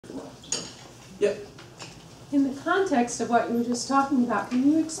Yep. In the context of what you were just talking about,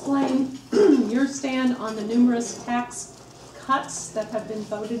 can you explain your stand on the numerous tax cuts that have been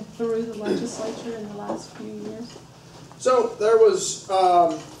voted through the legislature in the last few years? So there was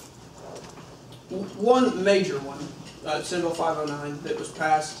one major one, Senate Bill 509, that was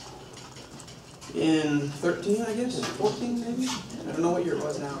passed in 13, I guess, 14 maybe? I don't know what year it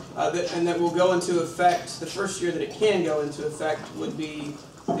was now. And that will go into effect, the first year that it can go into effect would be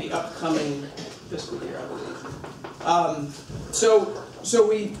the upcoming fiscal year, I believe. So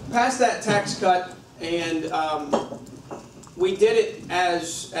we passed that tax cut, and we did it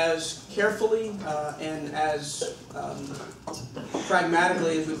as carefully and as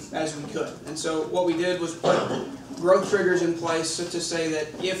pragmatically as we could. And so what we did was put growth triggers in place, so to say that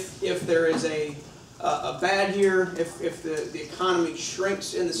if there is a bad year, if the economy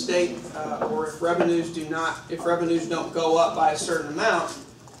shrinks in the state, or if revenues don't go up by a certain amount,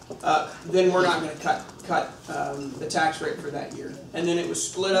 then we're not going to cut the tax rate for that year. And then it was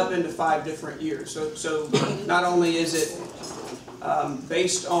split up into 5 different years. So not only is it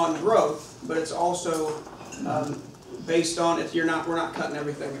based on growth, but it's also based on we're not cutting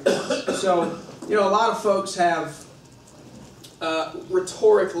everything at once. So a lot of folks have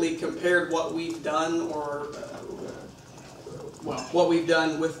rhetorically compared what we've done, or what we've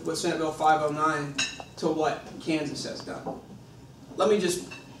done with Senate Bill 509 to what Kansas has done. Let me just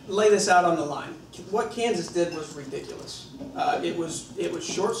lay this out on the line. What Kansas did was ridiculous. It was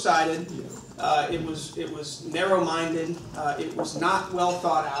short-sighted. It was narrow-minded. It was not well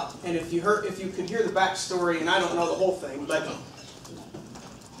thought out. And if you could hear the backstory, and I don't know the whole thing, but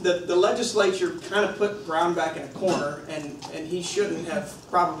the legislature kind of put Brown back in a corner, and he shouldn't have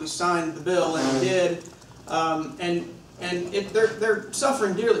probably signed the bill, and he did. They're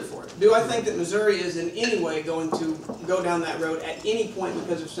suffering dearly for it. Do I think that Missouri is in any way going to go down that road at any point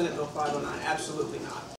because of Senate Bill 509? Absolutely not.